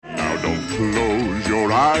Close your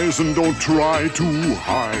eyes and don't try to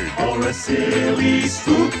hide. For a silly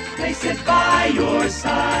spook, they sit by your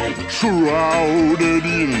side. Shrouded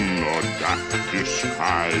in a dark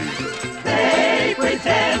disguise. They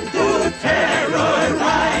pretend to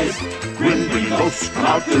terrorize. Grim Grinning Ghosts come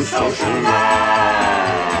out to socialize.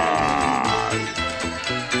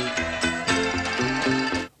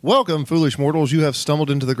 Welcome, foolish mortals. You have stumbled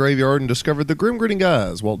into the graveyard and discovered the Grim Grinning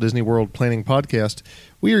Guys, Walt Disney World Planning Podcast.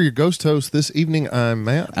 We are your ghost hosts this evening. I'm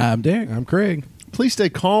Matt. I'm Derek. I'm Craig. Please stay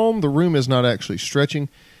calm. The room is not actually stretching.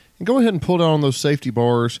 And go ahead and pull down those safety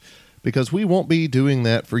bars because we won't be doing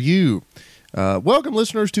that for you. Welcome,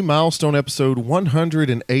 listeners, to Milestone episode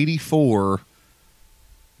 184.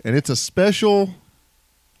 And it's a special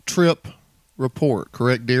trip report,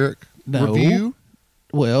 correct, Derek? No. Review?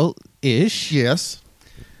 Well, ish. Yes.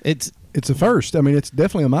 It's a first. I mean, it's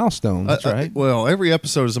definitely a milestone. That's right. Well, every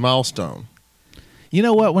episode is a milestone. You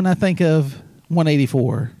know what? When I think of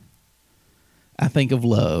 184, I think of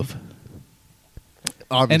love.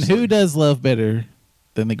 Obviously. And who does love better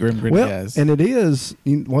than the Grim Grinning Guys? And it is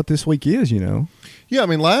what this week is, you know. Yeah, I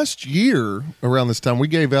mean, last year around this time, we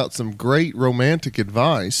gave out some great romantic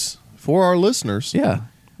advice for our listeners. Yeah.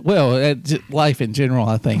 Well, life in general,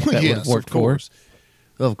 I think that would have worked for.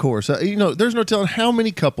 Of course. There's no telling how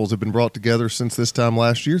many couples have been brought together since this time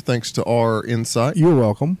last year, thanks to our insight. You're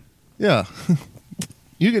welcome. Yeah.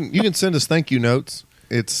 You can send us thank you notes.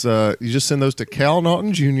 It's you just send those to Cal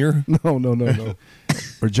Naughton Jr. No.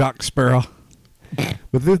 Or Jock Sparrow.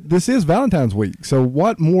 But this is Valentine's week. So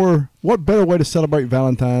what better way to celebrate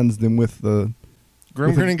Valentine's than with the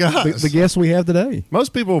Grim Grinning Guys? The guests we have today.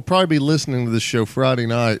 Most people will probably be listening to this show Friday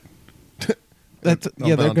night. They're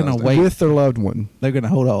going to wait with their loved one. They're going to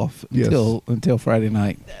hold off until Friday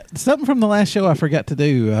night. Something from the last show I forgot to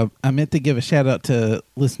do. I meant to give a shout out to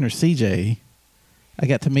listener CJ. I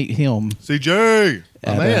got to meet him. CJ,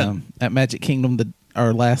 at Magic Kingdom,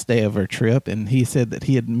 our last day of our trip, and he said that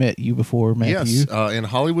he had met you before, Matthew. Yes, in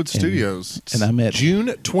Hollywood Studios. And I met June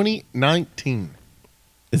 2019.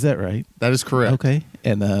 Is that right? That is correct. Okay,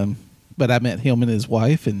 and but I met him and his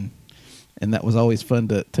wife, and that was always fun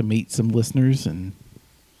to meet some listeners, and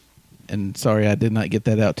sorry I did not get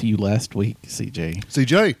that out to you last week, CJ.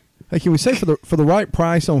 CJ. Hey, can we say for the right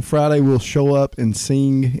price on Friday we'll show up and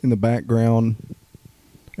sing in the background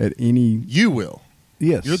at any... You will.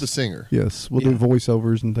 Yes. You're the singer. Yes. We'll do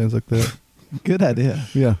voiceovers and things like that. Good idea.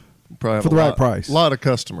 Yeah. Probably for the right price. A lot of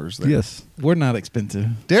customers there. Yes. We're not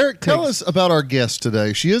expensive. Derek, tell us about our guest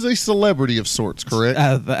today. She is a celebrity of sorts, correct?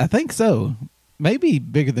 I think so. Maybe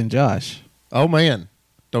bigger than Josh. Oh, man.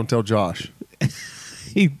 Don't tell Josh.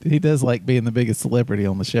 He does like being the biggest celebrity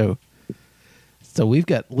on the show. So we've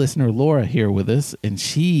got listener Laura here with us, and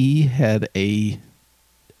she had a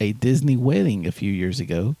Disney wedding a few years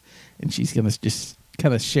ago, and she's going to just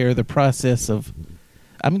kind of share the process of...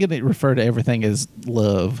 I'm going to refer to everything as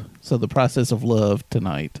love. So the process of love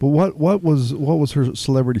tonight. But what was her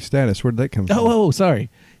celebrity status? Where did that come from? Oh, sorry.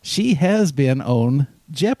 She has been on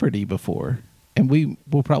Jeopardy before. And we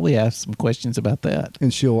will probably ask some questions about that.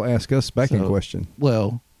 And she'll ask us back a question.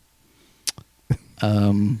 Well,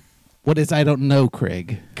 what is I don't know,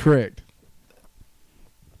 Craig? Correct.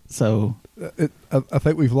 So I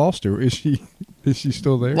think we've lost her. Is she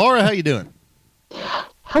still there? Laura, how you doing?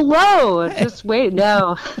 Hello. Just wait.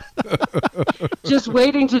 No. Just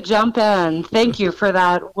waiting to jump in. Thank you for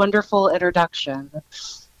that wonderful introduction.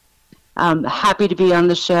 I'm happy to be on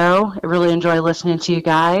the show. I really enjoy listening to you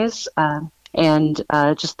guys. And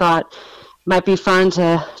just thought it might be fun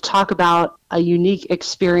to talk about a unique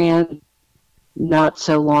experience not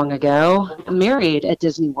so long ago. I married at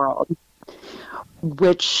Disney World,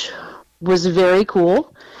 which was very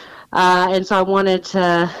cool. And so I wanted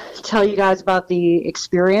to tell you guys about the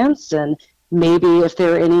experience, and maybe if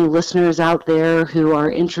there are any listeners out there who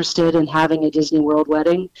are interested in having a Disney World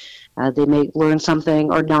wedding, they may learn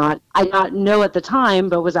something or not. I did not know at the time,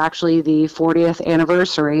 but was actually the 40th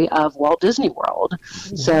anniversary of Walt Disney World.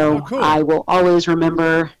 So cool. I will always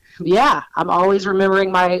remember, I'm always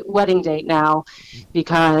remembering my wedding date now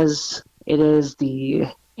because it is the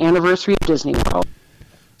anniversary of Disney World.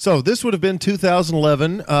 So this would have been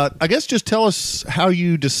 2011. I guess just tell us how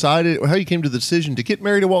you decided, how you came to the decision to get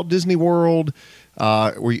married at Walt Disney World.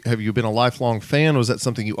 Have you been a lifelong fan? Was that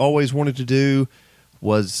something you always wanted to do?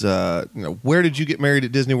 Where did you get married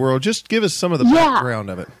at Disney World? Just give us some of the background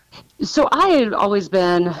of it. So I had always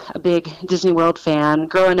been a big Disney World fan.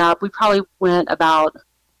 Growing up, we probably went about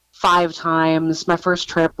 5 times. My first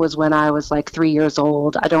trip was when I was like 3 years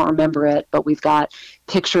old. I don't remember it, but we've got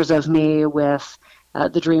pictures of me with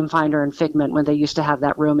the Dreamfinder and Figment when they used to have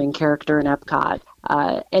that roaming character in Epcot.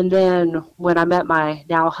 And then when I met my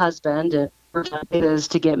now husband and it is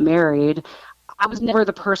to get married, I was never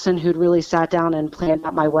the person who'd really sat down and planned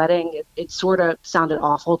out my wedding. It sort of sounded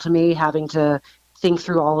awful to me having to think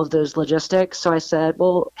through all of those logistics. So I said,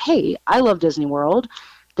 well, hey, I love Disney World.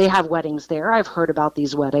 They have weddings there. I've heard about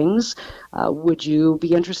these weddings. Would you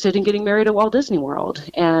be interested in getting married at Walt Disney World?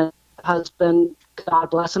 And husband, God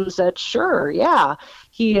bless him, said, sure, yeah.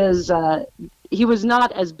 He was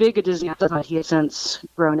not as big a Disney fan, but he has since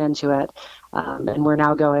grown into it. And we're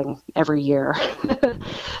now going every year.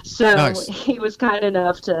 So nice. He was kind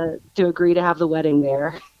enough to agree to have the wedding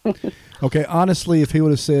there. Okay, honestly, if he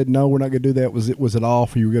would have said, no, we're not going to do that, was it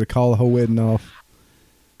off, or you were going to call the whole wedding off?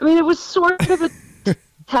 I mean, it was sort of a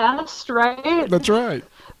test, right? That's right.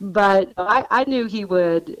 But I knew he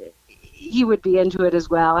would be into it as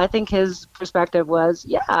well. I think his perspective was,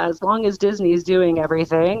 yeah, as long as Disney's doing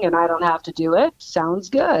everything and I don't have to do it, sounds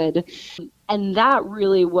good. And that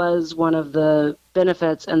really was one of the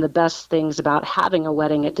benefits and the best things about having a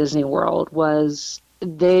wedding at Disney World was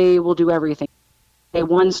they will do everything. A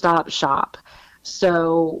one-stop shop.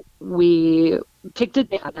 So we picked a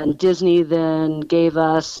date, and Disney then gave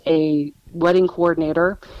us a wedding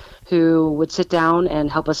coordinator who would sit down and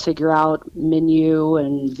help us figure out menu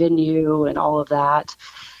and venue and all of that.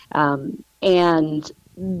 And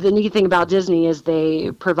the neat thing about Disney is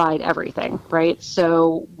they provide everything, right?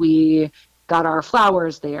 So we got our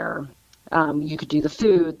flowers there. You could do the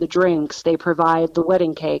food, the drinks. They provide the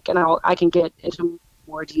wedding cake, and I can get into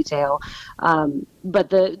more detail. But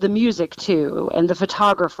the music too, and the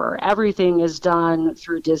photographer, everything is done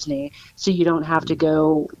through Disney. So you don't have to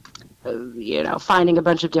go, finding a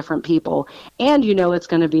bunch of different people. And it's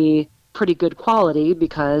going to be pretty good quality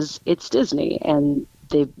because it's Disney and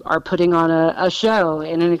they are putting on a show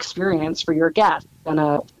and an experience for your guests.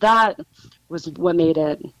 And that was what made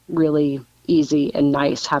it really easy and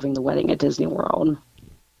nice having the wedding at Disney World.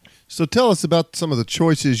 So tell us about some of the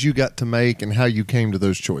choices you got to make and how you came to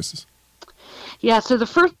those choices. Yeah, so the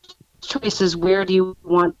first choice is where do you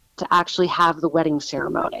want to actually have the wedding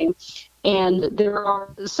ceremony? And there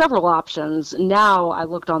are several options. Now I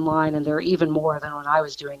looked online and there are even more than when I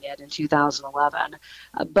was doing it in 2011.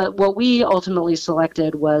 But what we ultimately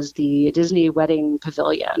selected was the Disney Wedding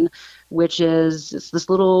Pavilion, which is this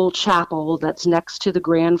little chapel that's next to the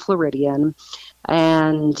Grand Floridian.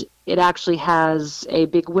 And it actually has a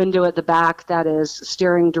big window at the back that is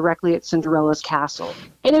staring directly at Cinderella's castle.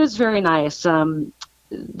 And it was very nice.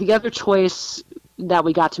 The other choice that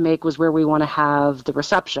we got to make was where we want to have the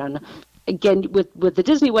reception. Again, with the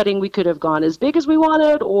Disney wedding, we could have gone as big as we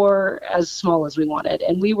wanted or as small as we wanted.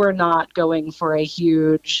 And we were not going for a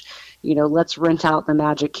huge, let's rent out the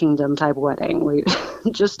Magic Kingdom type wedding. We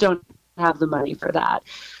just don't have the money for that.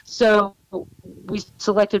 So we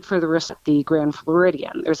selected for the Grand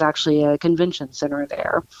Floridian. There's actually a convention center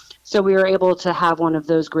there. So we were able to have one of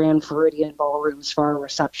those Grand Floridian ballrooms for our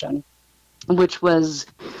reception, which was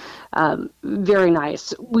very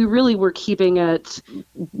nice. We really were keeping it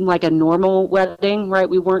like a normal wedding, right?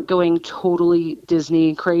 We weren't going totally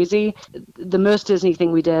Disney crazy. The most Disney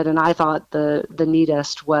thing we did, and I thought the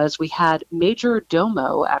neatest, was we had Major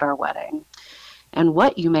Domo at our wedding. And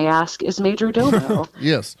what, you may ask, is Major Domo?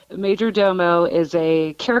 Yes. Major Domo is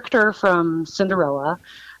a character from Cinderella.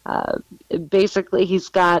 Basically, he's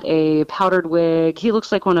got a powdered wig. He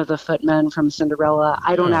looks like one of the footmen from Cinderella.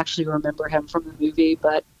 I don't actually remember him from the movie,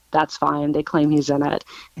 but that's fine. They claim he's in it.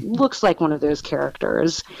 Looks like one of those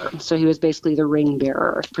characters. So he was basically the ring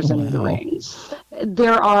bearer presenting the rings.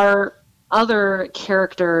 There are other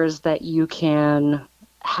characters that you can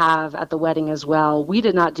have at the wedding as well. We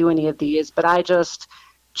did not do any of these, but I just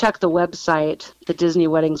checked the website, the Disney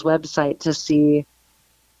Weddings website, to see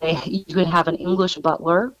you could have an English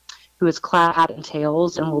butler who is clad hat and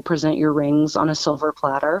tails and will present your rings on a silver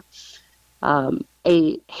platter.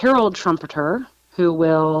 A herald trumpeter who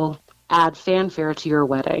will add fanfare to your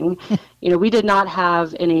wedding. We did not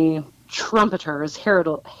have any trumpeters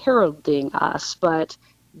heralding us, but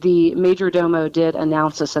the Major Domo did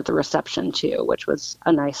announce us at the reception too, which was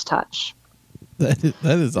a nice touch. That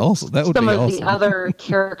is awesome. That would Some be of awesome. the other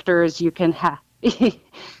characters you can have.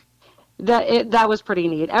 That was pretty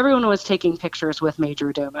neat. Everyone was taking pictures with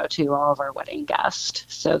Major Domo too, all of our wedding guests.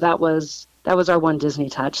 So that was our one Disney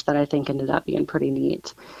touch that I think ended up being pretty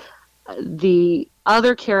neat. The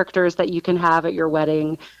other characters that you can have at your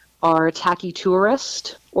wedding are tacky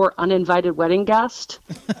tourist or uninvited wedding guest.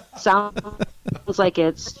 Sounds like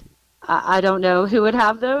it's, I don't know who would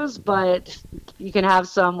have those, but you can have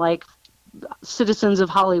some like citizens of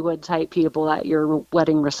Hollywood type people at your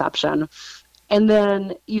wedding reception. And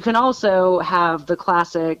then you can also have the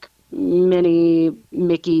classic Minnie,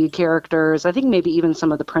 Mickey characters. I think maybe even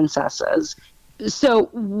some of the princesses. So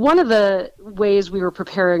one of the ways we were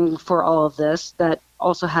preparing for all of this that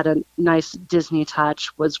also had a nice Disney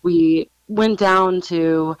touch was we went down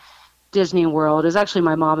to Disney World. It was actually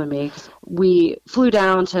my mom and me. We flew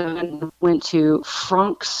down and went to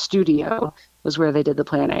Franck's studio, was where they did the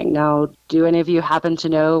planning. Now, do any of you happen to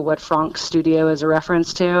know what Franck's studio is a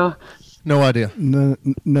reference to? No idea.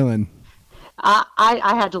 None.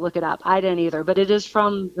 I had to look it up. I didn't either, but it is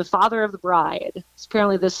from the father of the bride. It's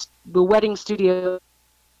apparently the wedding studio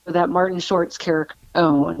that Martin Short's character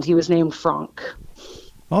owned. He was named Franck.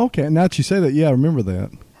 Okay, now that you say that, yeah, I remember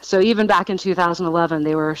that. So even back in 2011,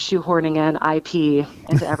 they were shoehorning in IP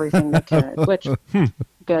into everything they could, which,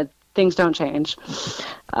 good. Things don't change.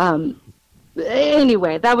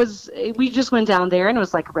 Anyway, we just went down there, and it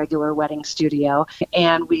was like a regular wedding studio,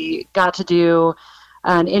 and we got to do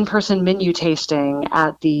an in-person menu tasting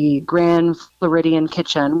at the Grand Floridian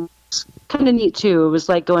Kitchen. It's kind of neat too. It was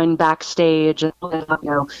like going backstage and,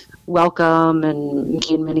 welcome and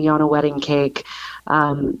Mickey and Minnie on a wedding cake.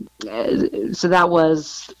 So that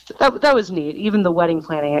was neat. Even the wedding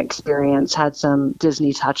planning experience had some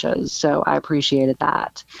Disney touches, so I appreciated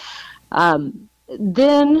that.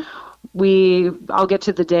 Then I'll get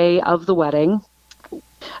to the day of the wedding.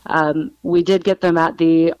 We did get them at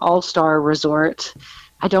the All-Star Resort.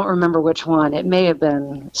 I don't remember which one. It may have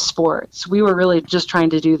been Sports. We were really just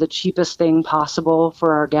trying to do the cheapest thing possible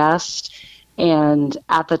for our guest. And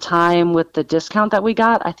at the time, with the discount that we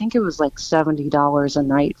got, I think it was like $70 a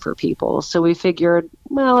night for people. So we figured,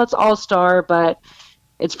 well, it's All-Star, but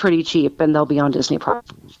it's pretty cheap, and they'll be on Disney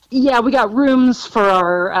property. Yeah, we got rooms for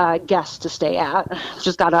our guests to stay at.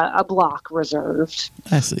 Just got a block reserved.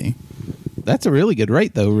 I see. That's a really good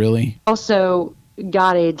rate, though, really. Also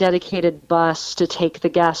got a dedicated bus to take the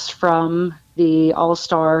guests from the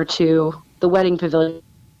All-Star to the wedding pavilion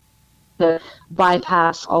to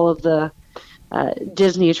bypass all of the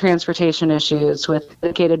Disney transportation issues with a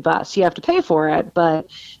dedicated bus. You have to pay for it, but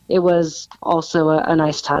it was also a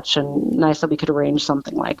nice touch and nice that we could arrange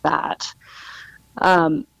something like that.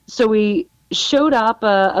 So we showed up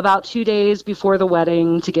about 2 days before the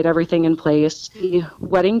wedding to get everything in place. The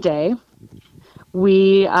wedding day,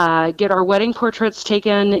 we get our wedding portraits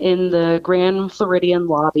taken in the Grand Floridian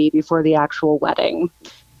lobby before the actual wedding.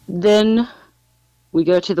 Then we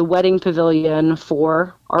go to the wedding pavilion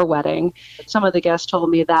for our wedding. Some of the guests told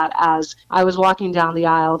me that as I was walking down the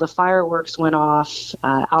aisle, the fireworks went off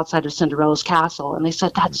outside of Cinderella's castle. And they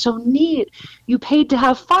said, "That's so neat. You paid to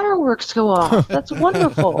have fireworks go off. That's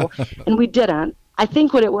wonderful." And we didn't. I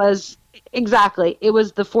think what it was, exactly, it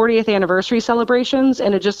was the 40th anniversary celebrations.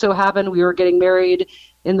 And it just so happened we were getting married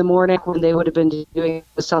in the morning when they would have been doing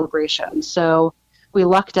the celebration. So we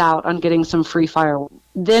lucked out on getting some free fireworks.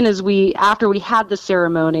 Then after we had the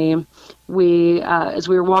ceremony, as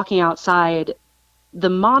we were walking outside, the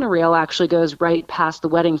monorail actually goes right past the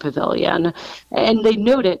wedding pavilion. And they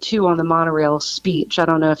note it, too, on the monorail speech. I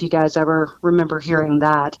don't know if you guys ever remember hearing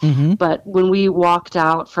that. Mm-hmm. But when we walked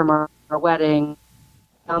out from our wedding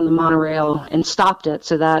on the monorail and stopped it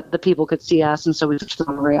so that the people could see us, and so we switched the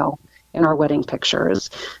monorail in our wedding pictures.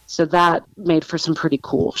 So that made for some pretty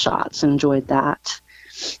cool shots. Enjoyed that.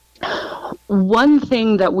 One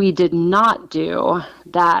thing that we did not do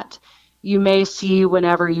that you may see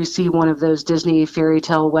whenever you see one of those Disney fairy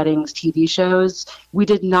tale weddings TV shows, we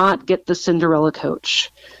did not get the Cinderella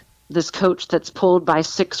coach. This coach that's pulled by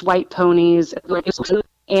 6 white ponies,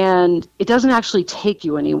 and it doesn't actually take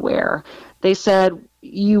you anywhere. They said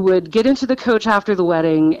you would get into the coach after the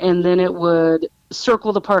wedding, and then it would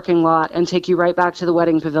circle the parking lot and take you right back to the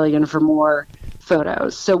wedding pavilion for more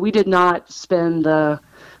photos. So we did not spend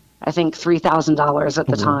I think $3,000 at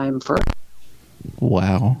the time for.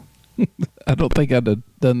 Wow. I don't think I'd have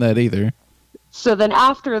done that either. So then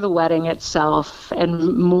after the wedding itself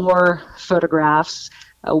and more photographs,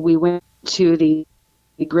 we went to the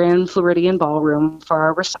Grand Floridian Ballroom for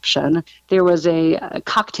our reception. There was a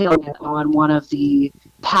cocktail on one of the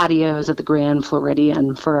patios at the Grand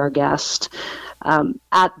Floridian for our guest.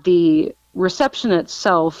 At the reception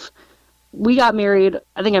itself, we got married,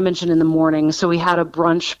 I think I mentioned in the morning, so we had a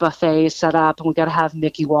brunch buffet set up, and we got to have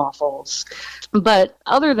Mickey waffles. But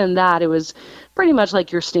other than that, it was pretty much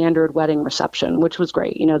like your standard wedding reception, which was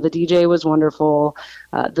great. The DJ was wonderful.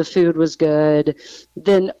 The food was good.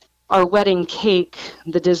 Then our wedding cake,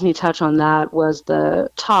 the Disney touch on that was the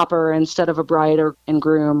topper, instead of a bride and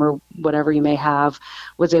groom or whatever you may have,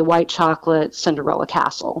 was a white chocolate Cinderella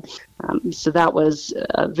castle. So that was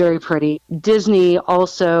very pretty. Disney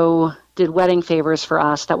also did wedding favors for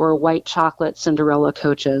us that were white chocolate Cinderella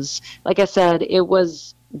coaches. Like I said,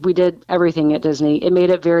 we did everything at Disney. It made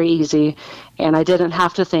it very easy, and I didn't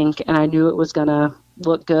have to think, and I knew it was going to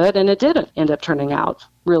look good, and it did end up turning out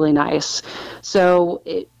really nice. So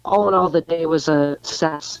all in all, the day was a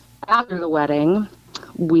success. After the wedding,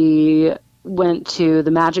 we went to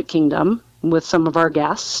the Magic Kingdom with some of our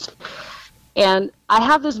guests, and I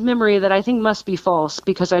have this memory that I think must be false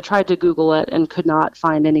because I tried to Google it and could not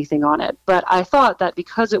find anything on it. But I thought that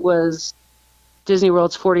because it was Disney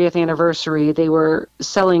World's 40th anniversary, they were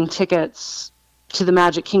selling tickets to the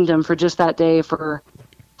Magic Kingdom for just that day for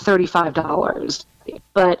 $35.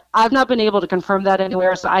 But I've not been able to confirm that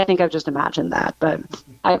anywhere, so I think I've just imagined that. But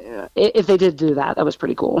if they did do that, that was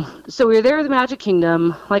pretty cool. So we were there at the Magic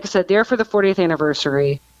Kingdom, like I said, there for the 40th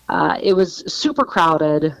anniversary. It was super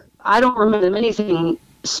crowded. I don't remember anything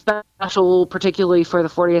special, particularly for the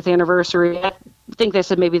 40th anniversary. I think they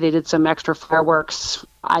said maybe they did some extra fireworks.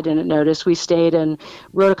 I didn't notice. We stayed and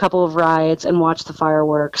rode a couple of rides and watched the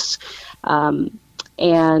fireworks,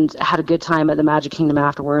 and had a good time at the Magic Kingdom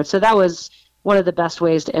afterwards. So that was one of the best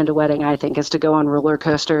ways to end a wedding, I think, is to go on roller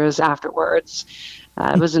coasters afterwards.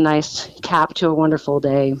 It was a nice cap to a wonderful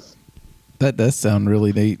day. That does sound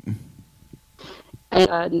really neat.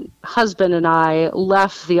 And husband and I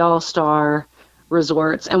left the All-Star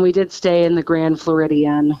resorts, and we did stay in the Grand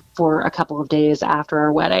Floridian for a couple of days after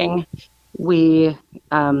our wedding. We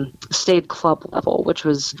stayed club level, which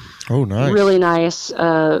was nice. Really nice.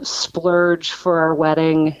 Splurge for our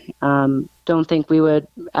wedding. Don't think we would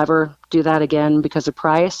ever do that again because of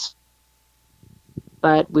price,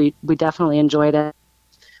 but we definitely enjoyed it.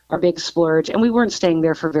 Our big splurge, and we weren't staying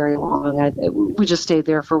there for very long. We just stayed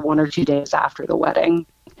there for 1 or 2 days after the wedding.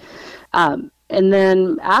 And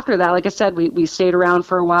then after that, like I said, we stayed around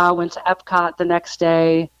for a while, went to Epcot the next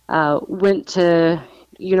day, went to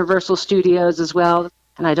Universal Studios as well.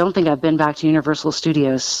 And I don't think I've been back to Universal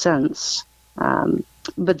Studios since.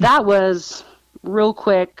 But that was real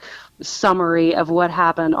quick summary of what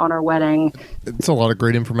happened on our wedding. It's a lot of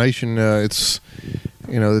great information. It's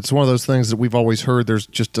one of those things that we've always heard. There's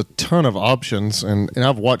just a ton of options, and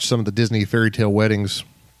I've watched some of the Disney fairy tale weddings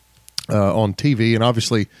on TV, and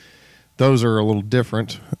obviously those are a little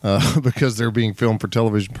different because they're being filmed for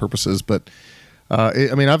television purposes. But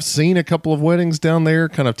I've seen a couple of weddings down there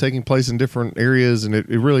kind of taking place in different areas, and it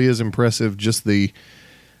really is impressive. Just kind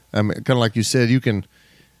of like you said, you can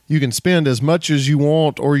spend as much as you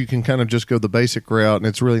want, or you can kind of just go the basic route, and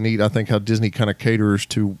it's really neat, I think, how Disney kind of caters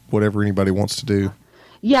to whatever anybody wants to do.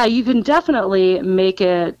 Yeah, you can definitely make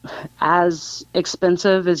it as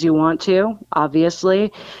expensive as you want to,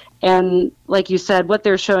 obviously. And like you said, what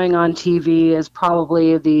they're showing on TV is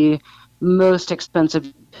probably the most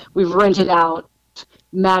expensive. We've rented out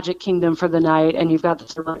Magic Kingdom for the night, and you've got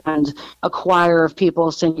this and a choir of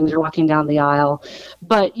people singing, they're walking down the aisle.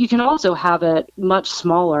 But you can also have it much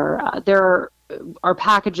smaller. There are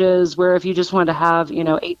packages where if you just want to have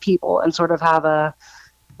 8 people and sort of have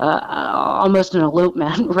almost an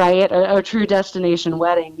elopement, right? A true destination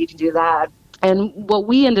wedding, you can do that. And what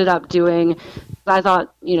we ended up doing, I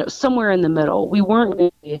thought, somewhere in the middle. We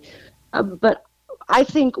weren't really, but I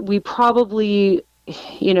think we probably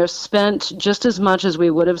spent just as much as we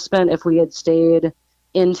would have spent if we had stayed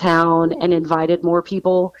in town and invited more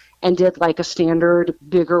people and did like a standard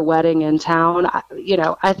bigger wedding in town.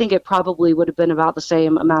 I think it probably would have been about the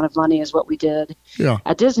same amount of money as what we did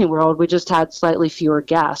at Disney World. We just had slightly fewer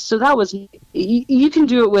guests. So that was, you can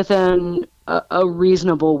do it within a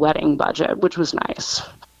reasonable wedding budget, which was nice.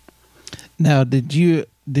 Now, did you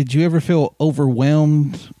ever feel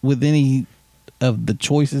overwhelmed with any of the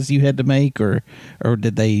choices you had to make, or were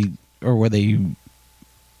they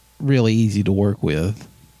really easy to work with?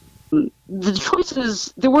 The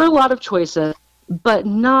choices, there were a lot of choices, but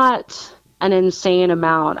not an insane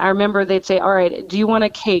amount. I remember they'd say, all right, do you want a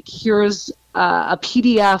cake? Here's a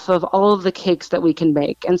PDF of all of the cakes that we can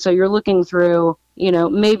make. And so you're looking through,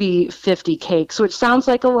 maybe 50 cakes, which sounds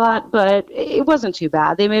like a lot, but it wasn't too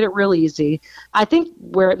bad. They made it real easy. I think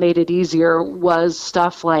where it made it easier was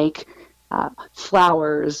stuff like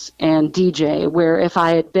flowers and DJ, where if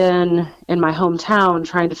I had been in my hometown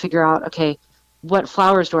trying to figure out, okay, what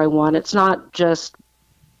flowers do I want? It's not just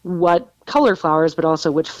what color flowers, but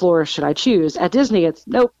also which florist should I choose. At Disney, it's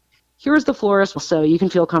nope. Here's the florist, so you can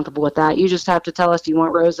feel comfortable with that. You just have to tell us, do you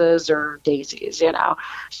want roses or daisies,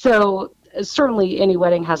 So certainly any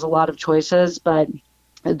wedding has a lot of choices, but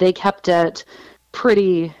they kept it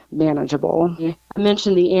pretty manageable. I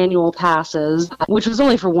mentioned the annual passes, which was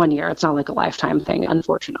only for 1 year. It's not like a lifetime thing,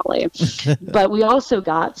 unfortunately. But we also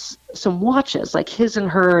got some watches, like his and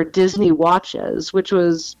her Disney watches, which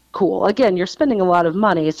was cool. Again, you're spending a lot of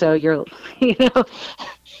money, so you're,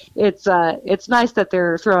 it's nice that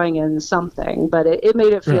they're throwing in something, but it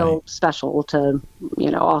made it feel special to,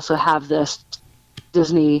 also have this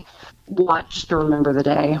Disney watch to remember the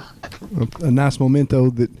day. A nice memento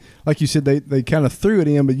that, like you said, they kind of threw it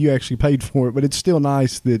in, but you actually paid for it. But it's still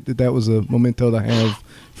nice that was a memento to have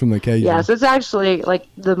from the occasion. Yes, it's actually like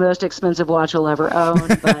the most expensive watch you'll ever own,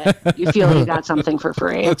 but you feel you got something for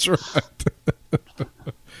free. That's right.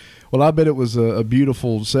 Well, I bet it was a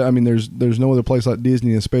beautiful set. I mean, there's no other place like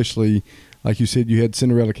Disney, especially like you said, you had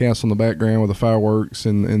Cinderella Castle in the background with the fireworks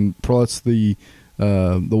and plus the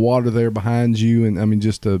water there behind you, and I mean,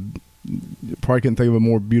 just probably couldn't think of a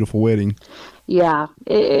more beautiful wedding. Yeah,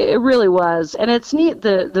 it really was. And it's neat,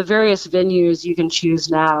 the various venues you can choose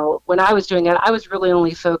now. When I was doing it, I was really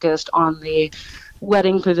only focused on the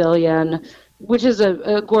wedding pavilion, which is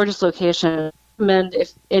a gorgeous location. And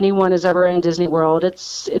if anyone is ever in Disney World,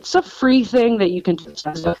 it's a free thing that you can do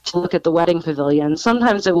to look at the wedding pavilion.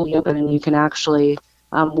 Sometimes it will be open and you can actually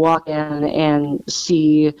walk in and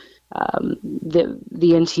see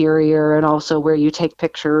the interior, and also where you take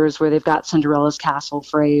pictures, where they've got Cinderella's castle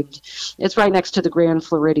framed. It's right next to the Grand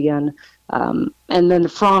Floridian, and then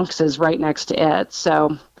Franck's is right next to it.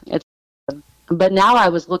 So but now I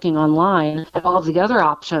was looking online at all the other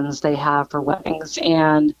options they have for weddings,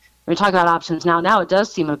 and when we talk about options now it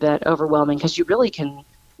does seem a bit overwhelming, because you really can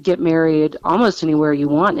get married almost anywhere you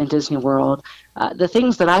want in Disney World. The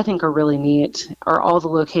things that I think are really neat are all the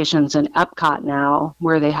locations in Epcot now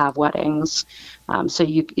where they have weddings. So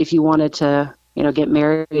if you wanted to, get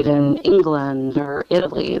married in England or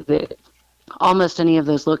Italy, almost any of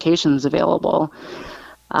those locations available.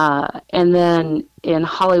 And then in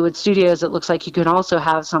Hollywood Studios, it looks like you can also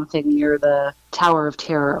have something near the Tower of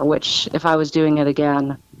Terror, which if I was doing it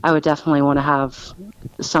again, I would definitely want to have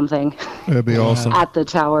something. That'd be awesome. At the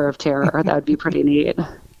Tower of Terror. That would be pretty neat.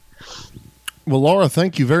 Well, Laura,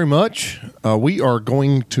 thank you very much. We are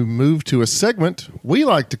going to move to a segment we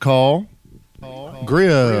like to call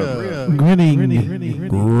Grib. Grinning.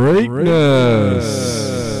 Greatness.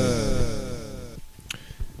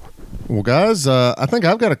 Well, guys, I think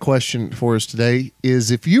I've got a question for us today. Is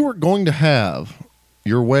if you were going to have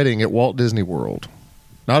your wedding at Walt Disney World,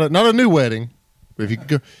 not a new wedding, but if you could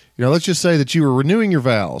go, let's just say that you were renewing your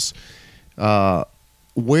vows,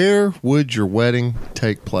 where would your wedding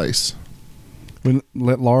take place? We'll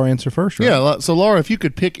let Laura answer first, right? Yeah. So, Laura, if you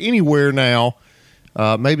could pick anywhere now,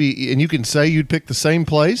 maybe, and you can say you'd pick the same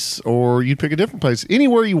place or you'd pick a different place,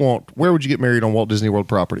 anywhere you want, where would you get married on Walt Disney World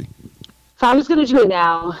property? If I was going to do it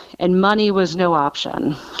now and money was no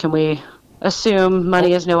option, can we assume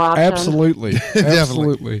money is no option? Absolutely.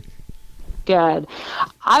 Absolutely. Good.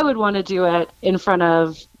 I would want to do it in front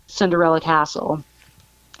of Cinderella Castle.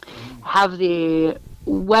 Have the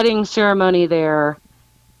wedding ceremony there,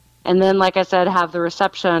 and then, like I said, have the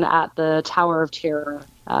reception at the Tower of Terror,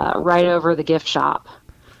 right over the gift shop.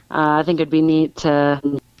 I think it'd be neat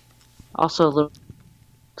to also a little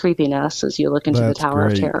creepiness as you look into the Tower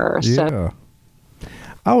of Terror. Yeah.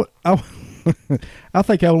 So, I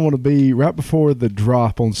think I would want to be right before the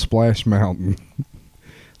drop on Splash Mountain.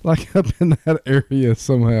 Like up in that area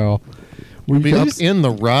somehow. Be up in the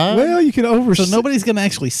ride? Well, you can So nobody's going to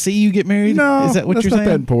actually see you get married? No, is that what that's you're not saying?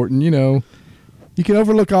 that important. You can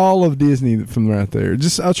overlook all of Disney from right there. I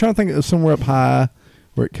was trying to think of somewhere up high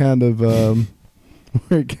where it kind of was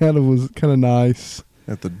kind of nice.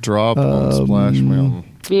 At the drop on Splash Mountain.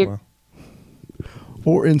 Wow.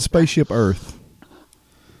 Or in Spaceship Earth.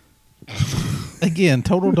 Again,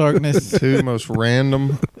 total darkness. Two most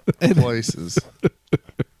random places.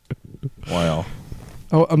 Wow.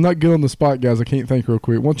 Oh, I'm not good on the spot, guys. I can't think real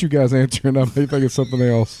quick. Once you guys answer it, I may think of something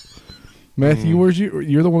else. Matthew,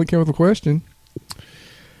 you're the one that came up with the question.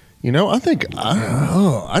 I think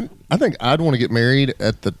I think I'd want to get married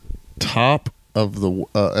at the top of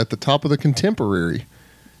the Contemporary,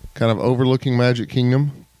 kind of overlooking Magic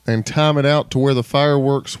Kingdom, and time it out to where the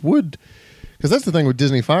fireworks would. Because that's the thing with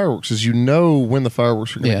Disney fireworks is when the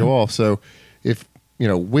fireworks are going to go off. So if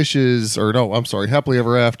wishes or no, I'm sorry, happily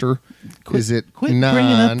ever after is it Quit 9?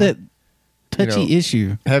 Bringing up that touchy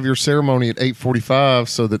issue. Have your ceremony at 8:45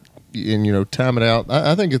 so that time it out.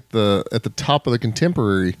 I think at the top of the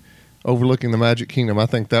Contemporary, overlooking the Magic Kingdom, I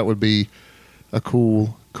think that would be a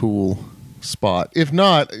cool spot. If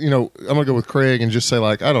not, I'm gonna go with Craig and just say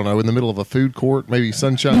I don't know, in the middle of a food court, maybe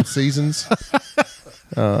Sunshine Seasons.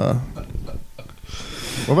 What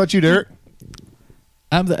about you, Derek?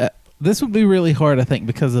 This would be really hard, I think,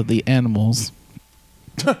 because of the animals.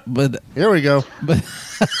 But Here we go. but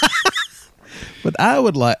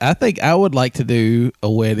I think I would like to do a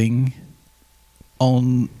wedding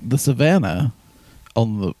on the savannah,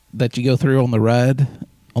 that you go through on the ride,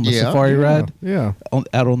 on the safari ride, Yeah.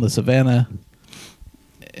 out on the savannah,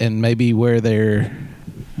 and maybe where they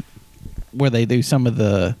do some of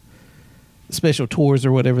the special tours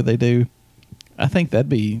or whatever they do. I think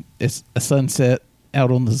it's a sunset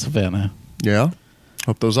out on the savannah. Yeah.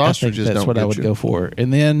 Hope those I think ostriches that's don't what get I would you. go for.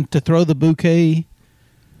 And then to throw the bouquet,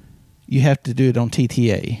 you have to do it on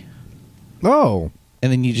TTA. Oh.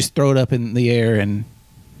 And then you just throw it up in the air, and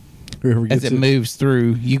Whoever as gets it moves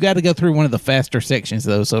through, you got to go through one of the faster sections,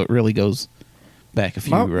 though, so it really goes back a few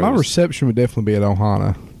my rows. reception would definitely be at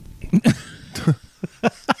Ohana.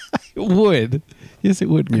 It would. Yes, it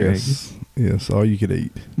would, Greg. Yes, all you could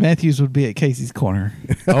eat. Matthews would be at Casey's Corner.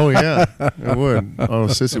 Oh, yeah, it would. Oh,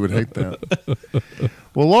 Sissy would hate that.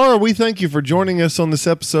 Well, Laura, we thank you for joining us on this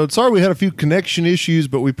episode. Sorry we had a few connection issues,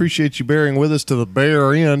 but we appreciate you bearing with us to the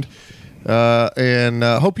bare end, and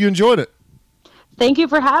hope you enjoyed it. Thank you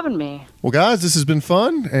for having me. Well, guys, this has been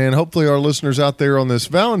fun, and hopefully our listeners out there on this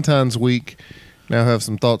Valentine's week now have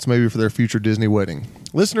some thoughts maybe for their future Disney wedding.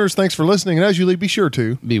 Listeners, thanks for listening, and as you leave, be sure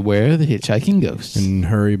to Beware the hitchhiking ghosts. And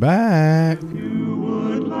hurry back. You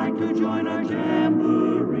would like to join our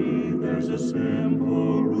jamboree? There's a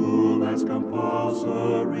simple rule that's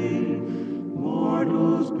compulsory.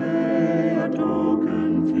 Mortals pay a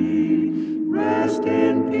token fee. Rest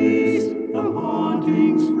in peace, the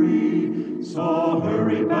haunting's free. So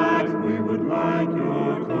hurry back, we would like